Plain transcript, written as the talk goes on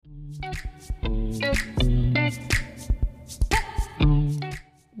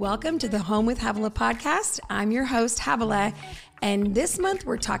Welcome to the Home with Havilah podcast. I'm your host, Havilah, and this month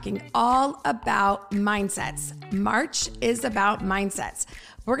we're talking all about mindsets. March is about mindsets.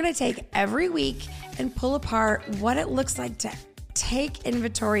 We're going to take every week and pull apart what it looks like to take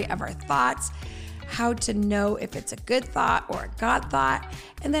inventory of our thoughts, how to know if it's a good thought or a God thought,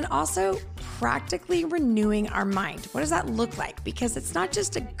 and then also practically renewing our mind. What does that look like? Because it's not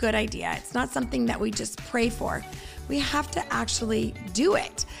just a good idea. It's not something that we just pray for. We have to actually do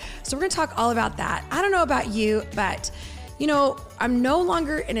it. So we're going to talk all about that. I don't know about you, but I'm no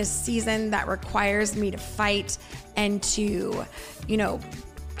longer in a season that requires me to fight and to,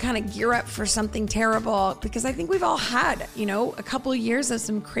 kind of gear up for something terrible, because I think we've all had, a couple of years of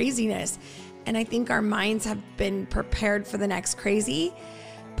some craziness. And I think our minds have been prepared for the next crazy.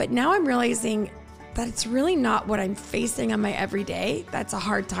 But now I'm realizing that it's really not what I'm facing on my everyday that's a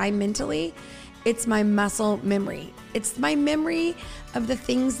hard time mentally. It's my muscle memory. It's my memory of the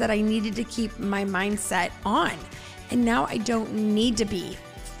things that I needed to keep my mindset on. And now I don't need to be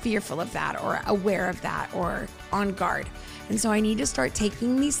fearful of that or aware of that or on guard. And so I need to start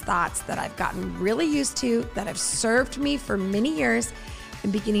taking these thoughts that I've gotten really used to, that have served me for many years,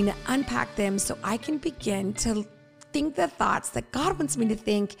 and beginning to unpack them so I can begin to think the thoughts that God wants me to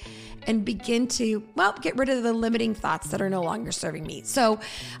think and begin to, get rid of the limiting thoughts that are no longer serving me. So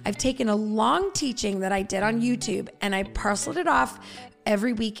I've taken a long teaching that I did on YouTube and I parceled it off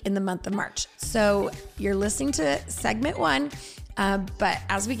every week in the month of March. So you're listening to segment 1, but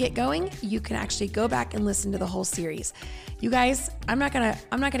as we get going, you can actually go back and listen to the whole series. You guys, I'm not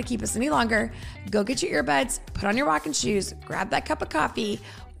gonna keep us any longer. Go get your earbuds, put on your walking shoes, grab that cup of coffee.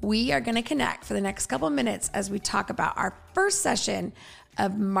 We are gonna connect for the next couple of minutes as we talk about our first session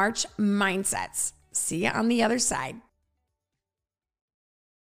of March Mindsets. See you on the other side.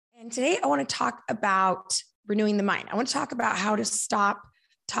 And today I wanna talk about renewing the mind. I wanna talk about how to stop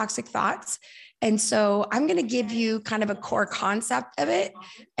toxic thoughts. And so I'm going to give you kind of a core concept of it.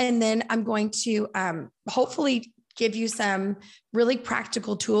 And then I'm going to hopefully give you some really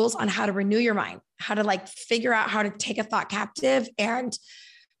practical tools on how to renew your mind, how to figure out how to take a thought captive and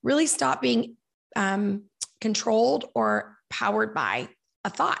really stop being controlled or powered by a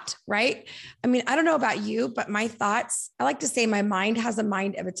thought, right? I mean, I don't know about you, but my thoughts, I like to say my mind has a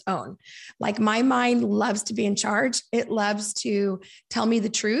mind of its own. My mind loves to be in charge. It loves to tell me the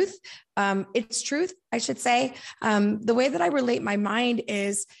truth. It's truth, I should say. The way that I relate my mind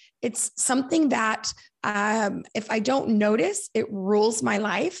is it's something that if I don't notice, it rules my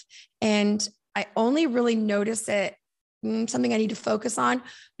life. And I only really notice it, something I need to focus on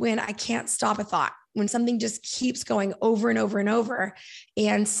when I can't stop a thought, when something just keeps going over and over and over.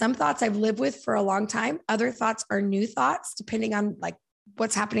 And some thoughts I've lived with for a long time. Other thoughts are new thoughts, depending on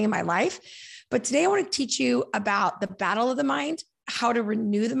what's happening in my life. But today I want to teach you about the battle of the mind, how to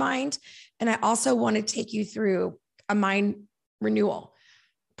renew the mind. And I also want to take you through a mind renewal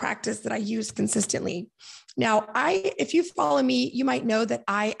practice that I use consistently. Now, if you follow me, you might know that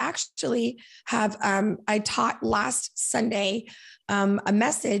I actually have, I taught last Sunday a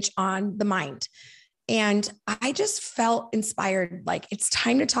message on the mind. And I just felt inspired, it's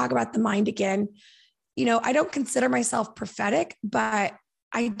time to talk about the mind again. I don't consider myself prophetic, but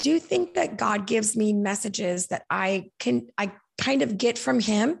I do think that God gives me messages that I kind of get from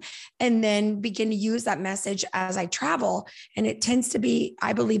him and then begin to use that message as I travel. And it tends to be,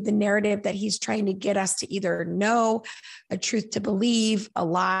 I believe, the narrative that he's trying to get us to either know, a truth to believe, a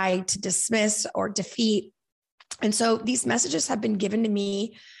lie to dismiss or defeat. And so these messages have been given to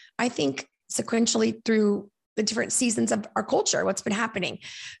me, I think, sequentially through the different seasons of our culture, what's been happening.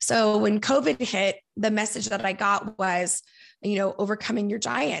 So when COVID hit, the message that I got was, overcoming your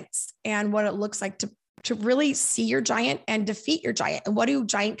giants and what it looks like to really see your giant and defeat your giant. And what do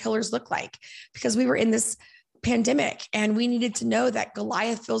giant killers look like? Because we were in this pandemic and we needed to know that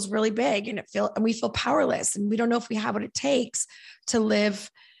Goliath feels really big and we feel powerless. And we don't know if we have what it takes to live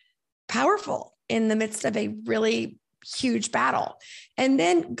powerful in the midst of a really huge battle. And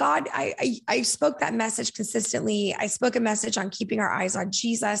then God, I spoke that message consistently. I spoke a message on keeping our eyes on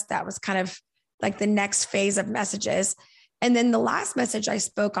Jesus. That was kind of the next phase of messages. And then the last message I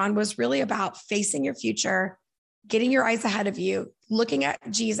spoke on was really about facing your future, getting your eyes ahead of you, looking at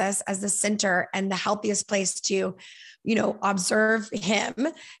Jesus as the center and the healthiest place to, observe him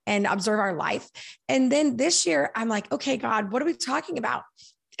and observe our life. And then this year I'm like, okay, God, what are we talking about?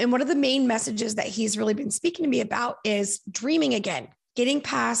 And one of the main messages that he's really been speaking to me about is dreaming again, getting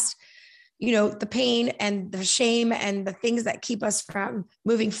past, the pain and the shame and the things that keep us from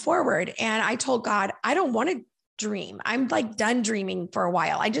moving forward. And I told God, I don't want to dream. I'm like done dreaming for a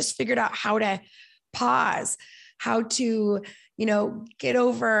while. I just figured out how to pause, how to, get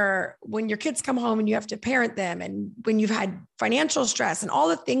over when your kids come home and you have to parent them, and when you've had financial stress and all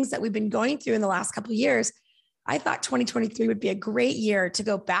the things that we've been going through in the last couple of years. I thought 2023 would be a great year to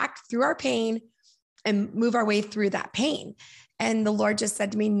go back through our pain and move our way through that pain. And the Lord just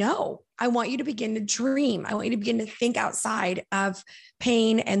said to me, no, I want you to begin to dream. I want you to begin to think outside of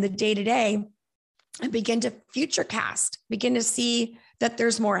pain and the day-to-day and begin to future cast, begin to see that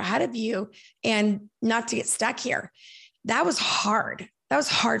there's more ahead of you and not to get stuck here. That was hard. That was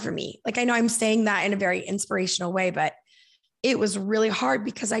hard for me. Like, I know I'm saying that in a very inspirational way, but it was really hard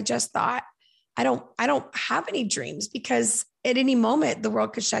because I just thought, I don't have any dreams, because at any moment the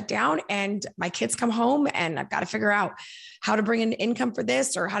world could shut down and my kids come home and I've got to figure out how to bring in income for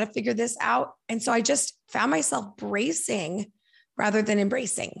this or how to figure this out. And so I just found myself bracing rather than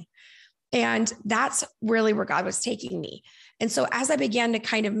embracing. And that's really where God was taking me. And so as I began to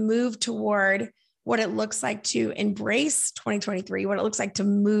kind of move toward what it looks like to embrace 2023, what it looks like to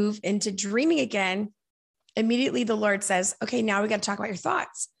move into dreaming again, immediately the Lord says, okay, now we got to talk about your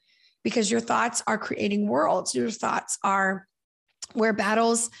thoughts, because your thoughts are creating worlds. Your thoughts are where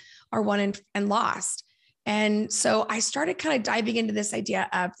battles are won and lost. And so I started kind of diving into this idea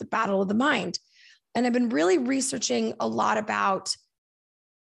of the battle of the mind. And I've been really researching a lot about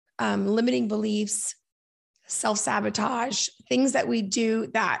limiting beliefs, self-sabotage, things that we do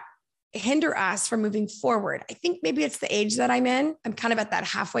that hinder us from moving forward. I think maybe it's the age that I'm in. I'm kind of at that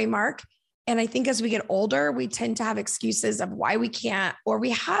halfway mark. And I think as we get older, we tend to have excuses of why we can't, or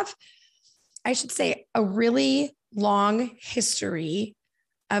we have, I should say, a really long history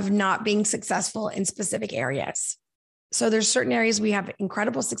of not being successful in specific areas. So there's certain areas we have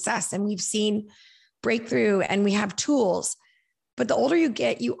incredible success and we've seen breakthrough and we have tools. But the older you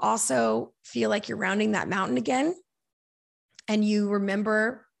get, you also feel like you're rounding that mountain again. And you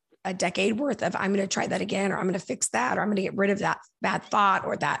remember a decade worth of, I'm going to try that again, or I'm going to fix that, or I'm going to get rid of that bad thought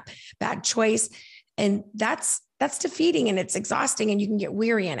or that bad choice. And that's defeating and it's exhausting and you can get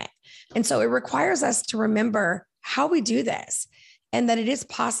weary in it. And so it requires us to remember how we do this and that it is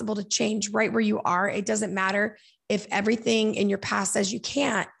possible to change right where you are. It doesn't matter if everything in your past says you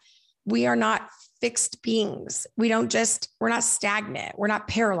can't. We are not fixed beings. We're not stagnant. We're not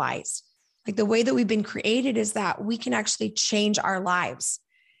paralyzed. Like, the way that we've been created is that we can actually change our lives.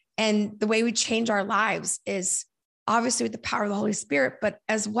 And the way we change our lives is obviously with the power of the Holy Spirit, but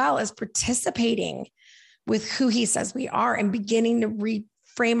as well as participating with who He says we are and beginning to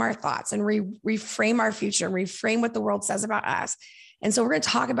reframe our thoughts and reframe our future and reframe what the world says about us. And so we're going to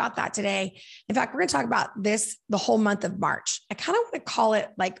talk about that today. In fact, we're going to talk about this the whole month of March. I kind of want to call it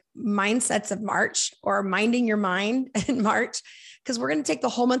like Mindsets of March, or Minding Your Mind in March, because we're going to take the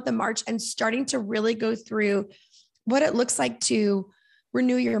whole month of March and starting to really go through what it looks like to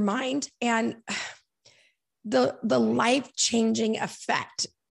renew your mind and the life-changing effect,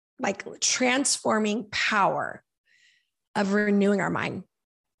 like transforming power of renewing our mind.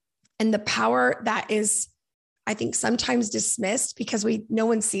 And the power that is, I think, sometimes dismissed because no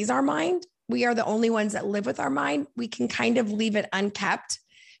one sees our mind. We are the only ones that live with our mind. We can kind of leave it unkept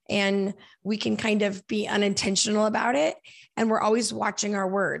and we can kind of be unintentional about it. And we're always watching our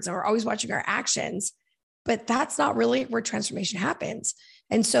words and we're always watching our actions, but that's not really where transformation happens.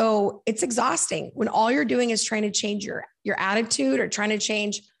 And so it's exhausting when all you're doing is trying to change your attitude or trying to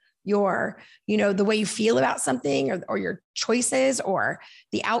change your, the way you feel about something or your choices or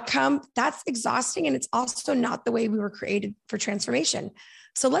the outcome. That's exhausting. And it's also not the way we were created for transformation.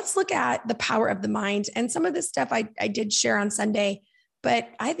 So let's look at the power of the mind. And some of this stuff I did share on Sunday, but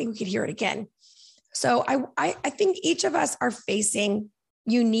I think we could hear it again. So I think each of us are facing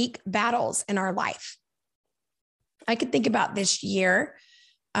unique battles in our life. I could think about this year.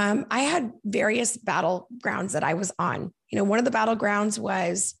 I had various battlegrounds that I was on. One of the battlegrounds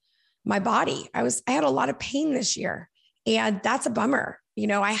was my body. I had a lot of pain this year, and that's a bummer.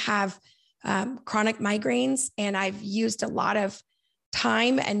 I have chronic migraines, and I've used a lot of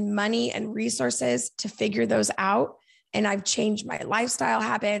time and money and resources to figure those out. And I've changed my lifestyle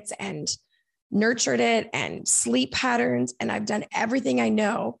habits and nurtured it and sleep patterns. And I've done everything I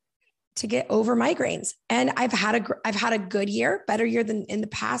know to get over migraines. And I've had a good year, better year than in the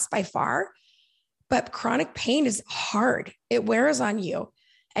past by far. But chronic pain is hard. It wears on you.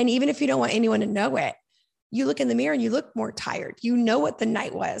 And even if you don't want anyone to know it, you look in the mirror and you look more tired. You know what the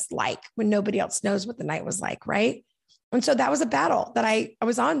night was like when nobody else knows what the night was like, right? And so that was a battle that I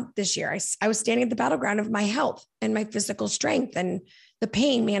was on this year. I was standing at the battleground of my health and my physical strength and the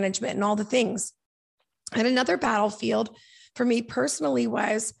pain management and all the things. And another battlefield for me personally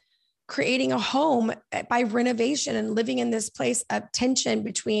was creating a home by renovation and living in this place of tension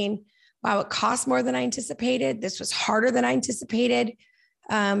between, wow, it cost more than I anticipated. This was harder than I anticipated.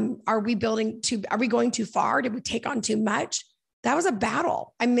 Are we going too far? Did we take on too much? That was a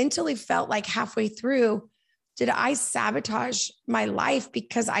battle. I mentally felt like halfway through, did I sabotage my life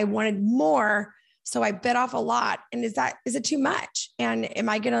because I wanted more? So I bit off a lot. And is it too much? And am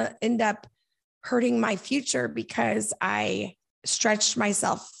I going to end up hurting my future because I stretched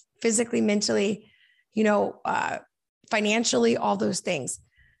myself physically, mentally, financially, all those things?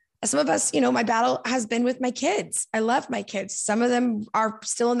 Some of us, my battle has been with my kids. I love my kids. Some of them are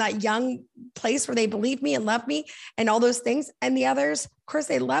still in that young place where they believe me and love me and all those things. And the others, of course,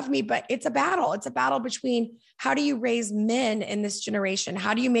 they love me, but it's a battle. It's a battle between how do you raise men in this generation?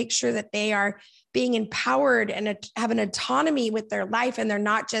 How do you make sure that they are being empowered and have an autonomy with their life, and they're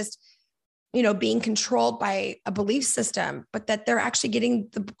not just, being controlled by a belief system, but that they're actually getting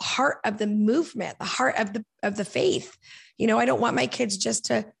the heart of the movement, the heart of the faith. I don't want my kids just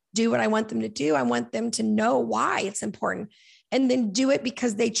to do what I want them to do. I want them to know why it's important, and then do it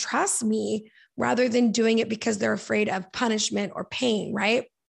because they trust me rather than doing it because they're afraid of punishment or pain, right?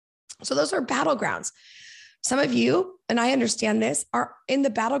 So those are battlegrounds. Some of you, and I understand this, are in the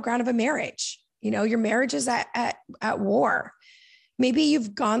battleground of a marriage. Your marriage is at war. Maybe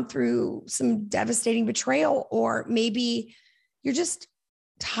you've gone through some devastating betrayal, or maybe you're just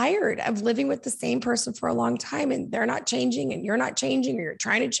tired of living with the same person for a long time and they're not changing and you're not changing, or you're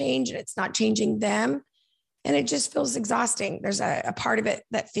trying to change and it's not changing them. And it just feels exhausting. There's a part of it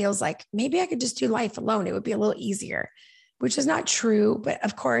that feels like maybe I could just do life alone. It would be a little easier, which is not true. But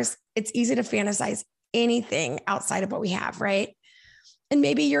of course, it's easy to fantasize anything outside of what we have, right? And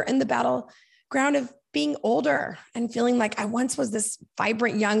maybe you're in the battleground of being older and feeling like I once was this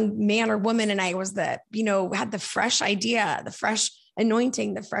vibrant young man or woman, and I was had the fresh idea, the fresh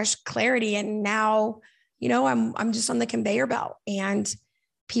anointing, the fresh clarity. And now, I'm just on the conveyor belt, and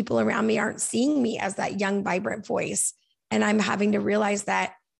people around me aren't seeing me as that young, vibrant voice. And I'm having to realize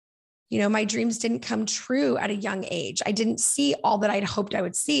that, my dreams didn't come true at a young age. I didn't see all that I'd hoped I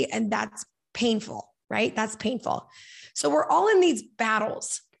would see. And that's painful, right? That's painful. So we're all in these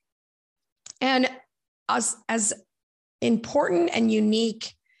battles. And as important and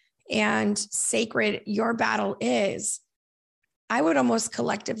unique and sacred your battle is, I would almost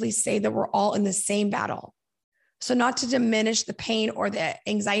collectively say that we're all in the same battle. So not to diminish the pain or the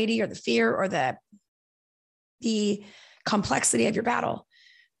anxiety or the fear or the complexity of your battle,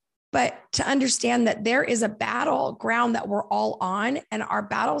 but to understand that there is a battleground that we're all on, and our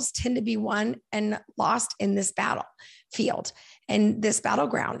battles tend to be won and lost in this battlefield and this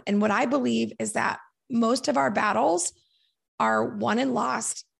battleground. And what I believe is that most of our battles are won and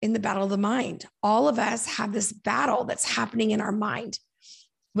lost in the battle of the mind. All of us have this battle that's happening in our mind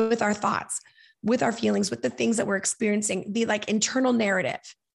with our thoughts, with our feelings, with the things that we're experiencing, the internal narrative.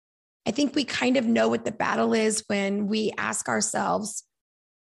 I think we kind of know what the battle is when we ask ourselves,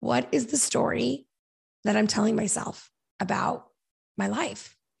 what is the story that I'm telling myself about my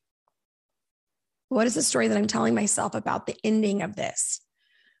life? What is the story that I'm telling myself about the ending of this?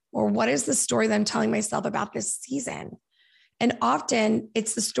 Or what is the story that I'm telling myself about this season? And often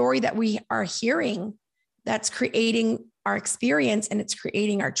it's the story that we are hearing that's creating our experience, and it's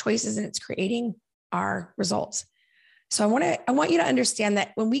creating our choices, and it's creating our results. So I want you to understand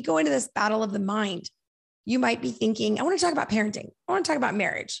that when we go into this battle of the mind, you might be thinking, I want to talk about parenting. I want to talk about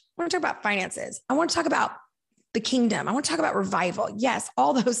marriage. I want to talk about finances. I want to talk about the kingdom. I want to talk about revival. Yes,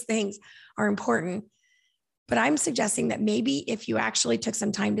 all those things are important. But I'm suggesting that maybe if you actually took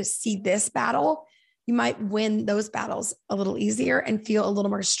some time to see this battle, you might win those battles a little easier and feel a little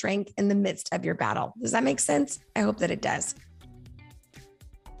more strength in the midst of your battle. Does that make sense? I hope that it does.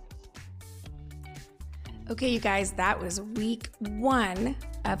 Okay, you guys, that was week 1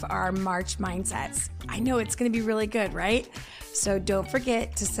 of our March Mindsets. I know it's going to be really good, right? So don't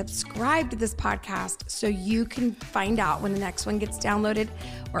forget to subscribe to this podcast so you can find out when the next one gets downloaded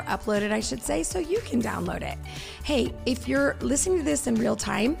or uploaded, I should say, so you can download it. Hey, if you're listening to this in real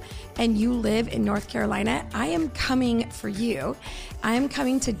time and you live in North Carolina, I am coming for you. I am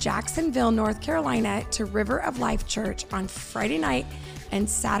coming to Jacksonville, North Carolina to River of Life Church on Friday night and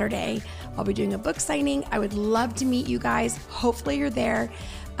Saturday. I'll be doing a book signing. I would love to meet you guys. Hopefully you're there.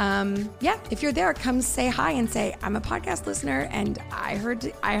 If you're there, come say hi and say, I'm a podcast listener and I heard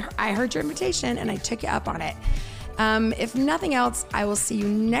your invitation and I took you up on it. If nothing else, I will see you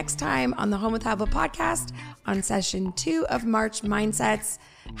next time on the Home with Hava podcast on session 2 of March Mindsets.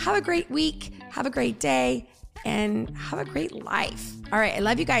 Have a great week. Have a great day and have a great life. All right. I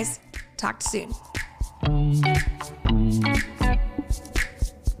love you guys. Talk soon.